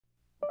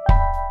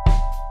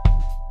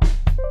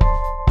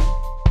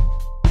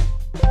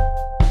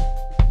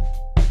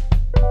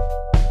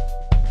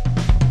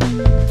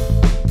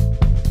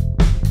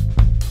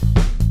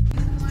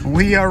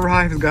We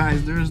arrived,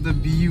 guys. There's the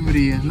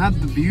beauty. Not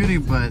the beauty,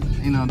 but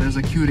you know, there's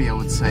a cutie, I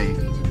would say.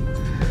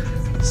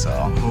 So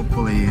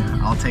hopefully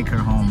I'll take her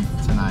home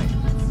tonight.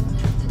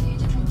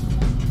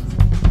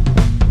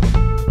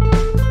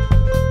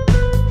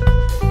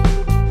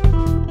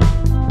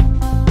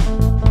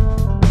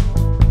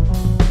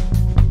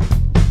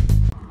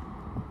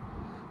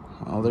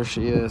 Oh, there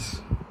she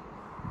is.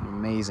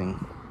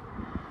 Amazing.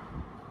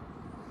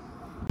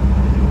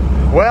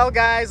 Well,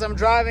 guys, I'm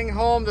driving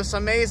home this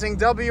amazing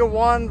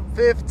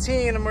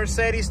W115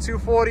 Mercedes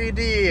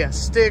 240D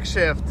stick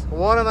shift.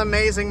 What an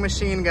amazing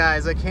machine,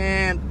 guys. I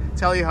can't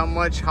tell you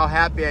how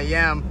happy I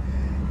am.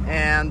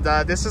 And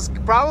this is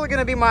probably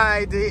going to be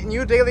my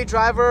new daily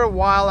driver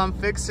while I'm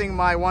fixing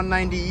my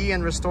 190E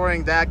and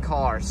restoring that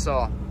car.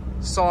 So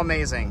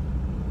amazing.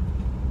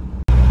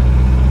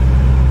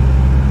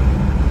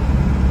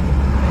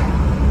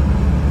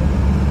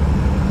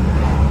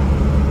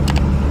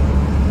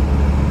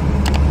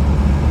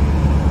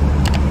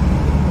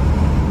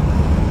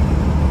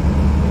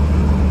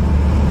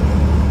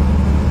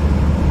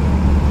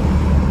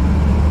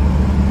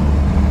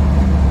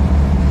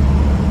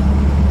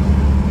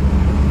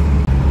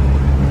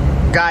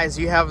 Guys,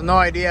 you have no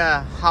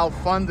idea how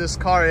fun this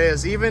car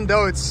is, even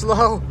though it's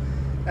slow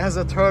as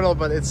a turtle,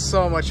 but it's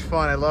so much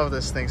fun. I love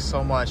this thing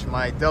so much.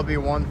 My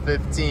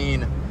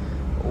W115,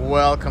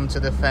 welcome to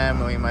the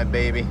family, my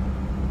baby.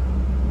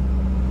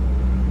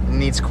 It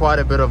needs quite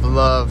a bit of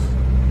love,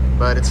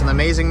 but it's an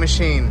amazing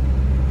machine.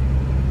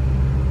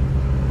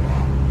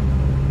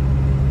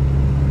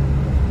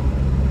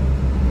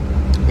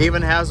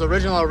 Even has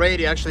original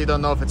radio. Actually,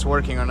 don't know if it's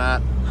working or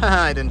not.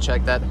 I didn't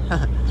check that.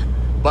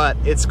 But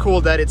it's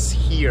cool that it's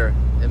here.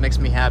 It makes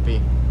me happy.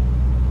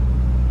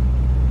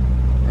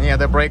 And yeah,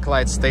 the brake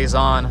light stays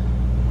on.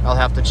 I'll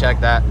have to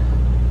check that.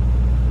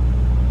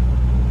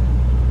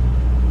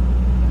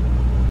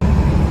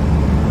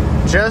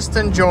 Just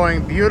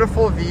enjoying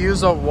beautiful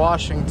views of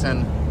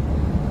Washington.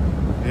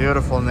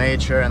 Beautiful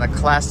nature and a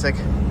classic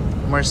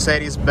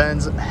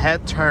Mercedes-Benz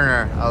head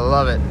turner. I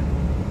love it.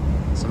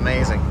 It's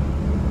amazing.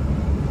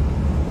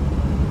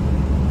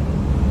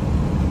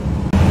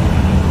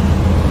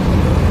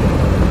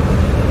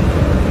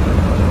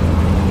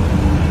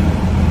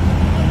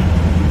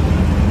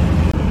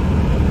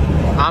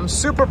 I'm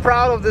super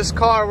proud of this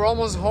car. We're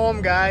almost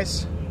home,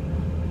 guys.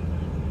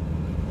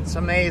 It's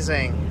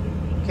amazing.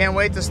 Can't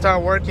wait to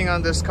start working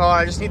on this car.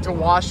 I just need to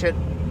wash it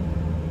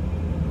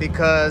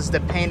because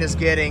the paint is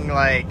getting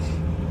like,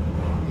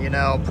 you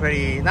know,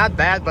 pretty, not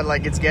bad, but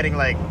like it's getting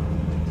like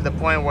to the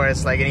point where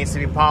it's like it needs to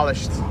be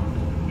polished.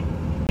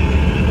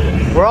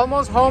 We're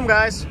almost home,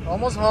 guys.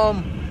 Almost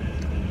home.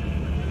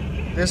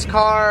 This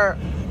car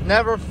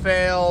never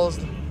fails.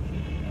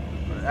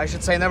 I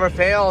should say never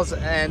fails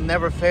and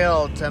never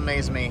failed to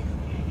amaze me.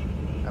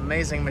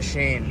 Amazing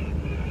machine.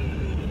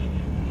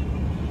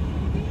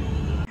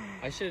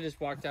 I should have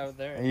just walked out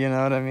there. You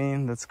know what I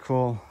mean? That's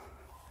cool.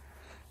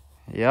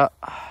 Yeah,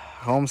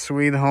 home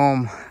sweet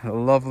home. A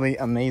lovely,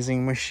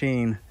 amazing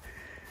machine.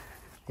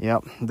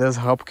 Yep, this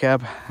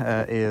hubcap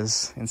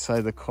is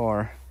inside the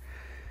car.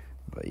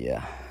 But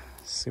yeah,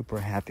 super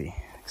happy,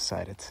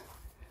 excited.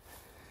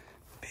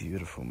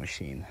 Beautiful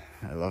machine.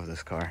 I love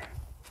this car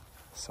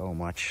so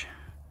much.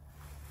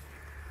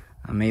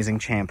 Amazing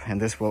champ, and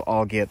this will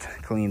all get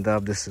cleaned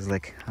up. This is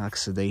like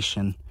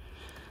oxidation,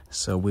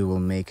 so we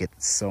will make it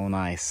so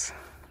nice.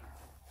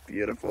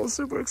 Beautiful,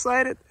 super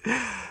excited.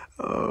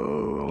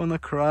 Oh, I wanna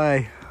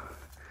cry.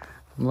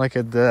 I'm like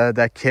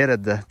that kid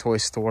at the toy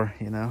store,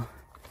 you know.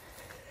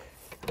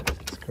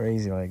 It's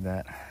crazy like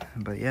that.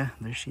 But yeah,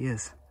 there she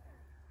is.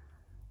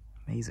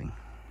 Amazing.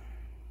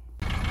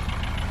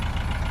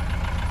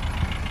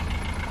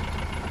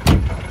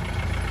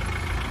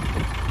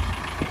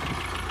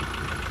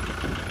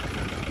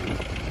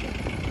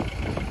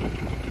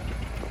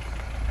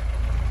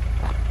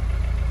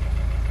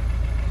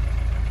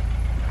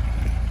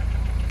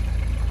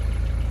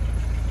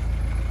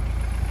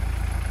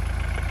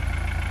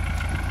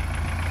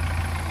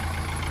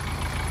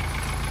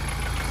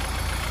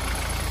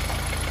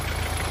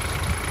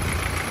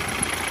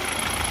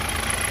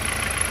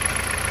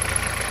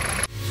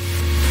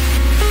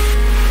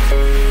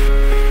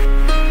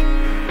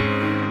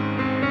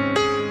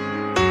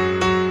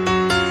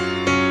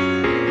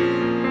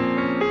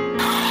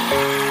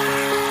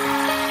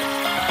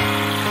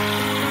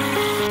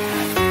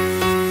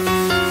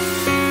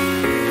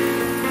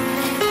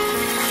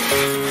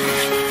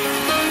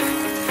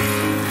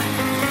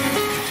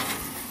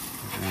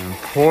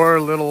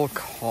 Poor little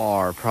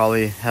car,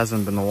 probably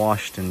hasn't been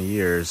washed in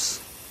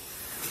years.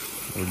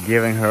 We're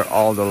giving her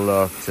all the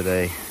love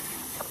today.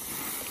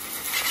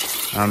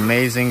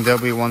 Amazing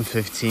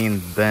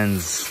W115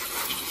 Benz.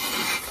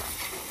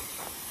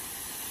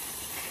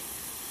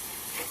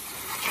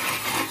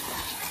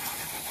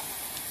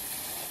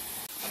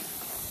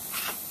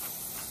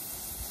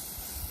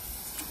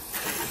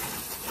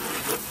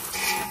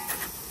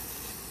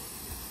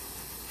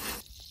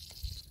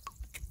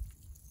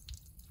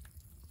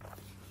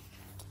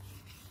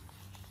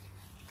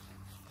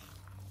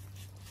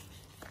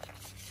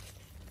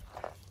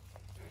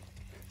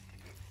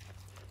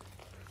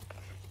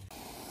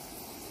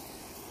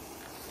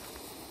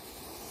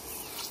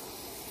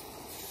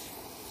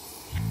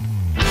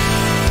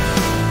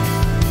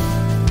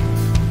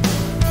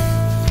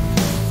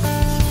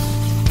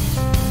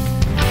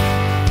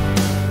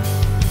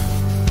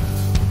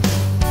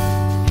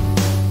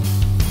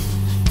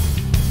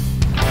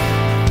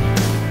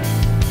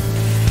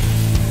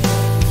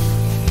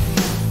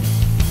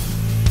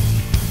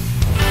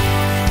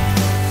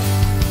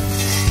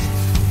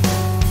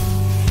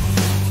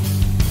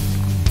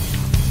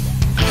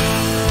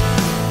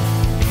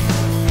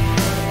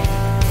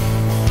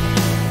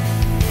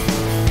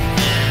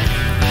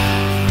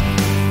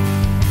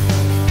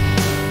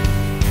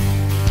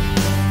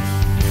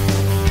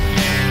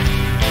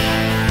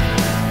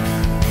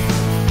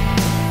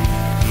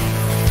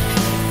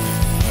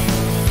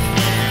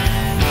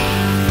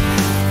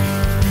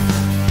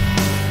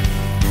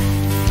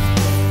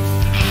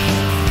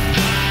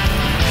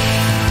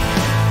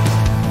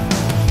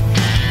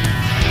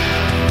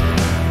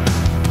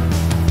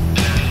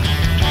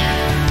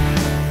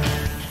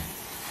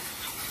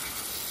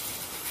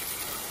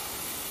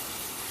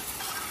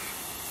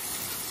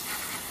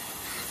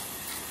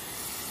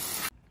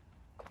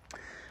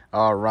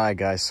 All right,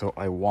 guys, so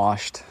I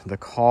washed the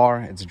car.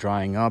 It's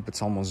drying up.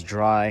 It's almost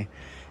dry.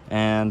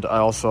 And I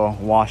also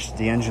washed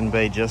the engine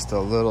bay just a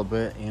little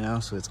bit, you know,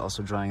 so it's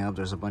also drying up.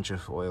 There's a bunch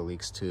of oil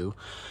leaks too.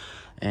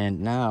 And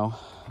now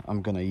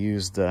I'm gonna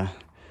use the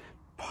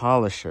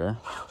polisher.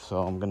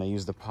 So I'm gonna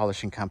use the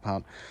polishing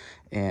compound,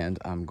 and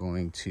I'm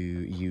going to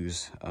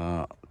use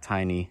a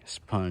tiny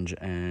sponge,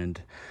 and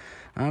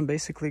I'm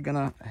basically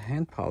gonna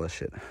hand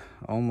polish it,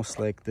 almost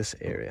like this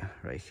area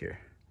right here.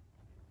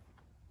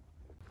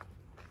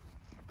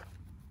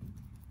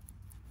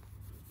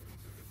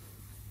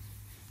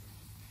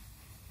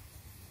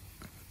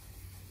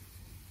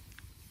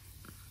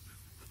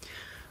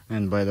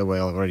 And by the way,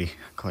 I already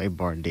clay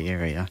barred the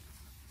area.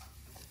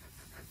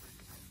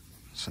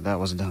 So that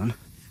was done.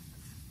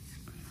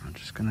 I'm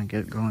just gonna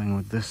get going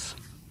with this.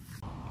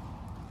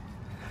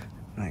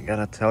 And I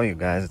gotta tell you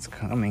guys, it's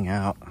coming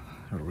out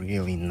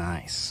really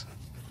nice.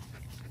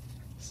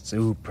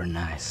 Super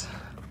nice.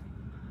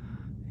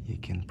 You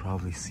can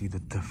probably see the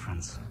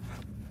difference.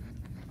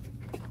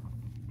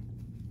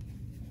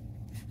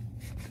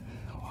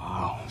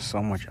 Wow,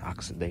 so much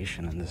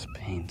oxidation in this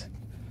paint.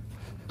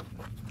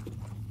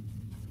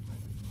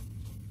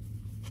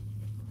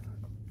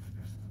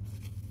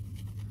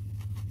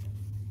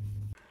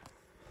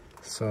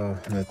 So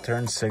the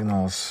turn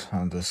signals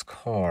on this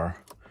car,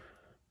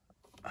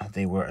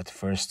 they were at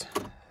first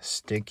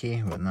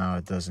sticky, but now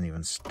it doesn't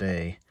even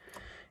stay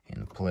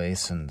in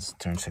place, and the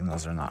turn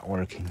signals are not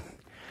working.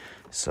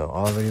 So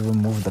I already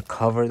removed the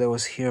cover that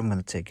was here. I'm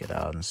gonna take it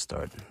out and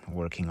start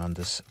working on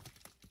this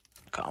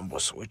combo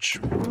switch.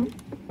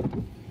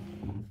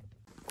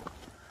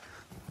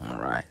 All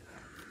right.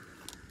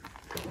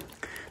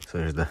 So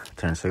there's the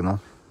turn signal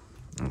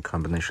and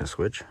combination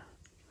switch.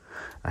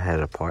 I had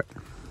it apart,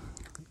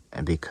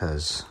 and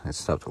because it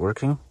stopped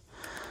working,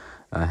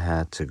 I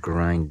had to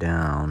grind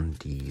down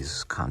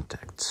these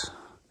contacts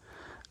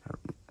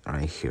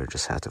right here.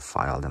 Just had to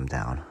file them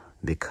down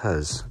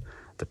because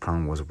the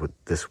problem was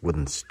this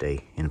wouldn't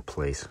stay in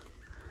place.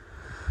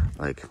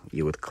 Like,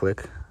 you would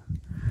click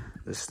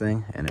this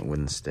thing and it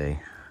wouldn't stay.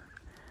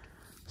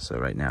 So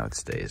right now it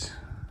stays.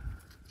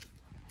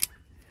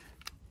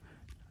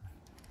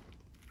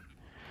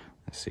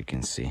 As you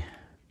can see.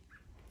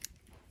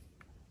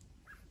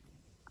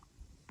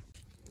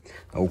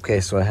 Okay,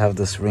 so I have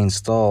this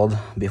reinstalled.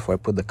 Before I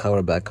put the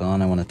cover back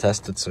on, I want to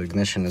test it. So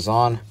ignition is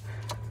on.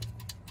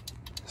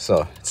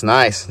 So it's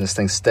nice. This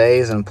thing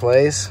stays in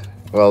place.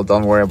 Well,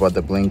 don't worry about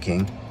the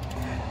blinking.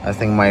 I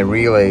think my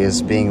relay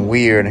is being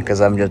weird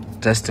because I'm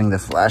just testing the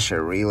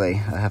flasher relay.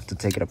 I have to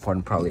take it apart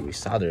and probably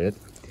resolder it.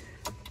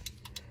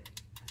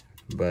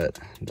 But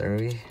there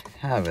we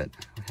have it.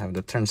 We have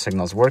the turn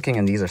signals working,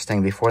 and these are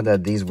staying. Before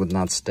that, these would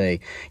not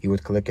stay. You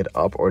would click it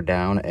up or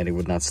down and it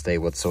would not stay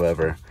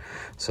whatsoever.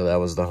 So that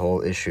was the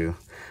whole issue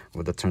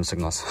with the turn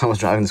signals. I was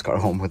driving this car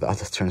home without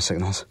the turn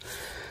signals.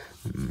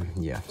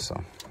 Yeah,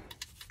 so.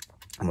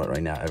 But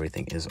right now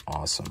everything is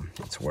awesome.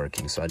 It's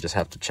working. So I just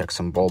have to check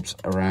some bulbs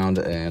around,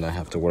 and I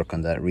have to work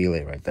on that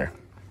relay right there.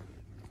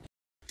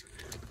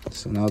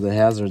 So now the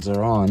hazards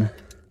are on.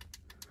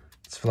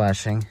 It's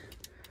flashing.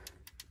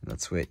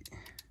 Let's wait.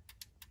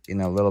 In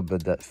a little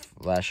bit, that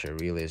flasher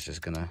relay is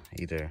just gonna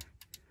either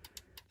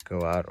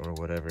go out or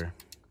whatever.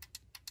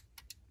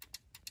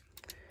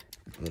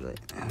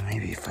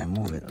 Maybe if I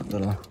move it a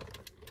little.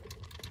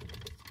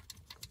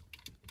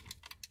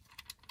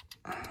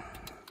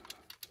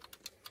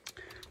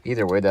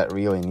 Either way, that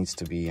relay needs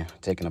to be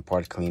taken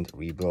apart, cleaned,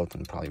 rebuilt,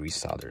 and probably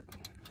resoldered.